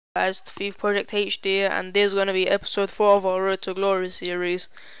Guys, to FIFA Project HD, and this is going to be episode 4 of our Road to Glory series.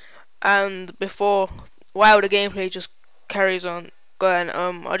 And while the gameplay just carries on going,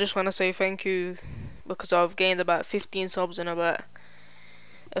 I just want to say thank you because I've gained about 15 subs in about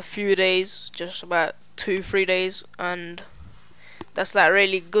a few days, just about 2-3 days, and that's like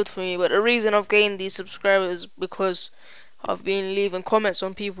really good for me. But the reason I've gained these subscribers is because I've been leaving comments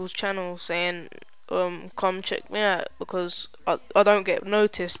on people's channels saying come check me out, because I don't get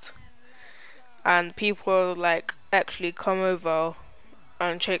noticed, and people like actually come over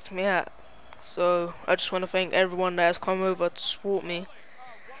and checked me out. So I just want to thank everyone that has come over to support me.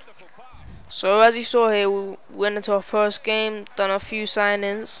 So as you saw here, we went into our first game, done a few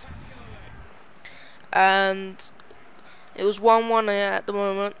signings, and it was 1-1 at the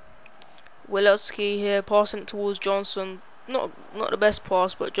moment. Wilecki here passing it towards Johnson. Not the best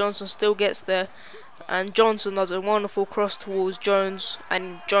pass, but Johnson still gets there, and Johnson does a wonderful cross towards Jones,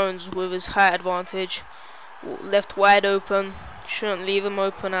 and Jones with his height advantage left wide open. Shouldn't leave him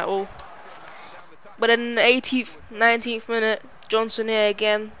open at all. But in the 18th, 19th minute, Johnson here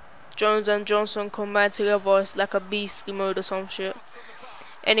again. Jones and Johnson combined together. It's like a beastly mode or some shit.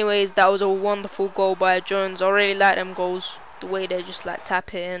 Anyways, that was a wonderful goal by Jones. I really like them goals, the way they just like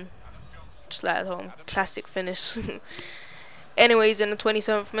tap it in, just like classic finish. Anyways, in the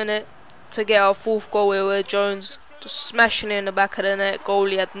 27th minute, to get our 4th goal here, with Jones just smashing it in the back of the net.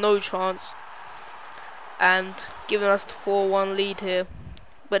 Goalie had no chance, and giving us the 4-1 lead here.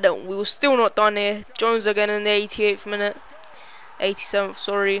 But then we were still not done here. Jones again in the 88th minute, 87th,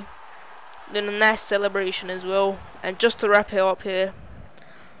 sorry. Then a nice celebration as well. And just to wrap it up here,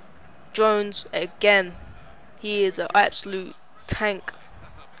 Jones again, he is an absolute tank.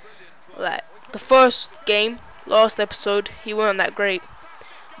 Like the first game, last episode, he weren't that great,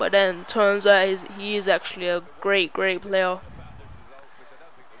 but then turns out he is actually a great player.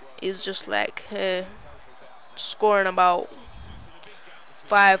 He's just like scoring about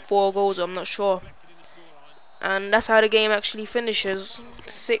 5-4 goals, I'm not sure. And that's how the game actually finishes,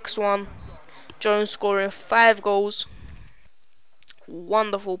 6-1. Jones scoring 5 goals.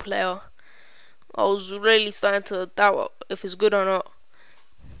 Wonderful player. I was really starting to doubt if he's good or not,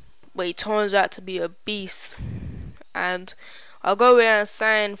 but he turns out to be a beast. And I'll go here and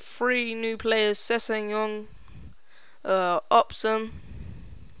sign 3 new players: Sessegnon, Upson,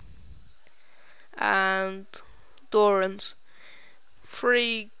 and Dorans.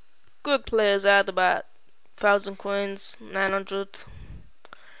 3 good players at about 1,000 coins, 900.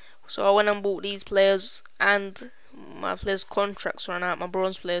 So I went and bought these players, and my players' contracts ran out, my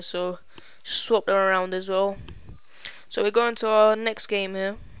bronze players, so just swap them around as well. So we're going to our next game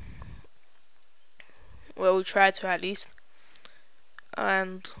here. Well, we try to at least.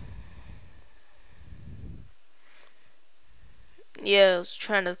 And yeah, I was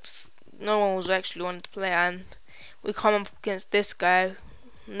trying to. No one was actually wanting to play, and we come up against this guy,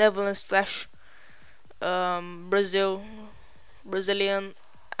 Netherlands slash Brazilian,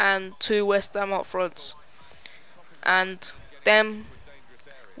 and 2 West Ham up fronts, and them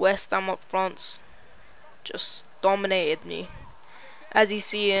West Ham up fronts just dominated me. As you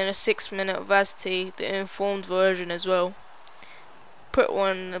see in a 6th minute, Vasti, the informed version as well, put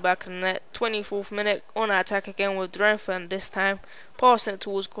one in the back of the net. 24th minute, on attack again with Drenfen, this time passing it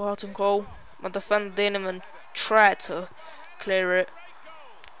towards Carlton Cole. My defender didn't even try to clear it.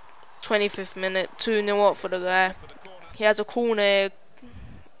 25th minute, 2-0 up for the guy. He has a corner,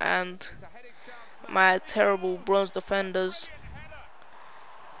 and my terrible bronze defenders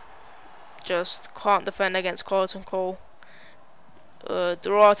just can't defend against Carlton Cole.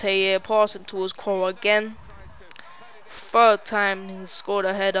 Durate here passing towards Cole again. 3rd time he scored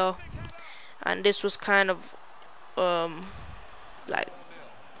a header, and this was kind of like,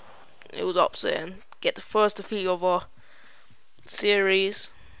 it was upsetting. Get the first defeat of our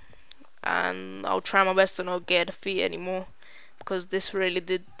series, and I'll try my best to not get a defeat anymore, because this really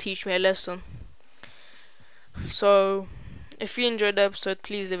did teach me a lesson. So if you enjoyed the episode,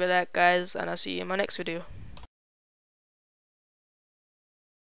 please leave a like, guys, and I'll see you in my next video.